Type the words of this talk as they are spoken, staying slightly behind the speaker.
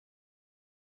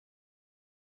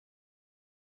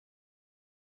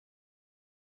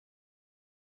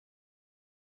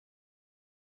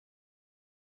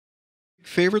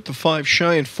Favorite, the 5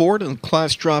 Cheyenne Ford, and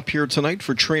class drop here tonight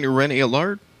for trainer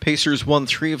Allard. Pacers won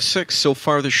 3 of 6 so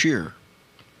far this year.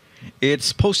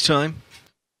 It's post time.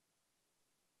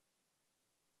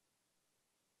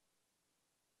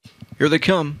 Here they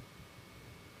come.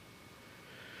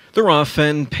 They're off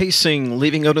and pacing,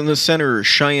 leaving out in the center.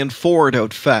 Cheyenne Ford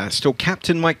out fast. Oh,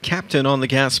 Captain Mike Captain on the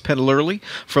gas pedal early.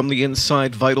 From the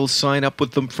inside, Vital Sign up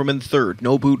with them from in third.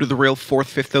 Nobu to the rail, fourth,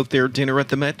 fifth out there. Dinner at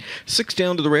the Met. 6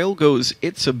 down to the rail goes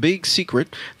It's a Big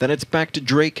Secret. Then it's back to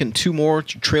Drake and 2 more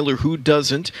to trailer Who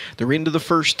Doesn't. They're into the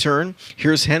first turn.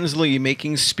 Here's Hensley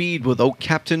making speed with Oh,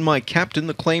 Captain Mike Captain,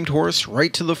 the claimed horse,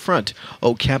 right to the front.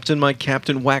 Oh, Captain Mike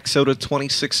Captain whacks out a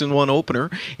 26-1 opener.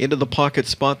 Into the pocket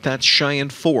spot, that's Cheyenne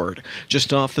Ford.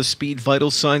 Just off the speed, Vital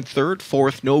Sign third,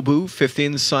 fourth, Nobu, fifth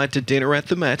inside to Dinner at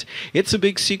the Met. It's a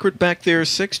Big Secret back there,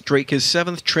 sixth. Drake is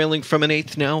seventh, trailing from an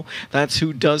eighth now. That's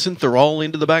Who Doesn't. They're all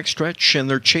into the backstretch, and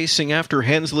they're chasing after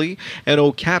Hensley and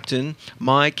Oh Captain,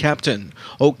 My Captain.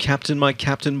 Oh Captain, My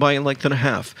Captain by a length and a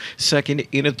half. Second,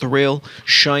 in at the rail,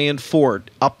 Cheyenne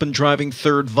Ford. Up and driving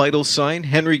third, Vital Sign.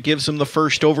 Henry gives him the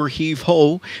first over, Heave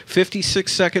Ho.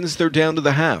 56 seconds, they're down to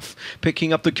the half.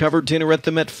 Picking up the cover, Dinner at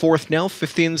the Met fourth now,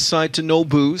 fifth inside to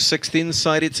Nobu, sixth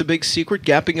inside It's a Big Secret,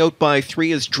 gapping out by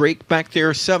 3 is Drake back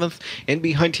there seventh, and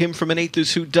behind him from an eighth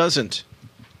is Who Doesn't.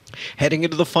 Heading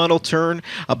into the final turn,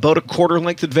 about a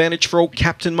quarter-length advantage for Oh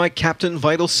Captain, My Captain.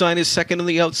 Vital Sign is second on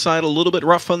the outside, a little bit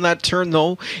rough on that turn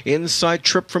though. Inside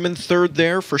trip from in third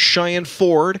there for Cheyenne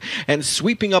Ford, and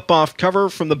sweeping up off cover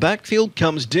from the backfield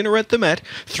comes Dinner at the Met.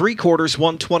 3/4,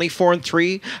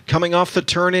 124-3, coming off the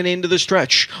turn and into the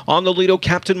stretch. On the lead, Oh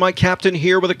Captain, My Captain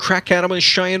here with a crack at him is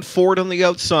Cheyenne Ford on the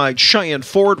outside. Cheyenne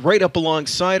Ford right up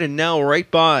alongside and now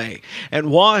right by. And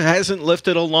Wah hasn't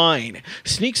lifted a line.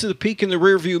 Sneaks at the peak in the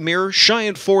rearview mirror.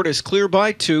 Cheyenne Ford is clear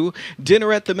by 2.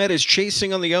 Dinner at the Met is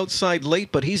chasing on the outside late,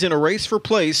 but he's in a race for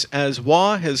place as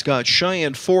Wah has got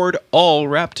Cheyenne Ford all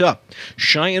wrapped up.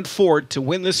 Cheyenne Ford to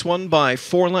win this one by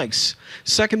 4 lengths.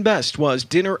 Second best was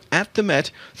Dinner at the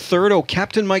Met. Third, Oh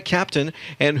Captain, My Captain,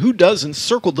 and Who Doesn't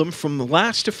circled them from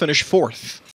last to finish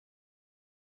fourth.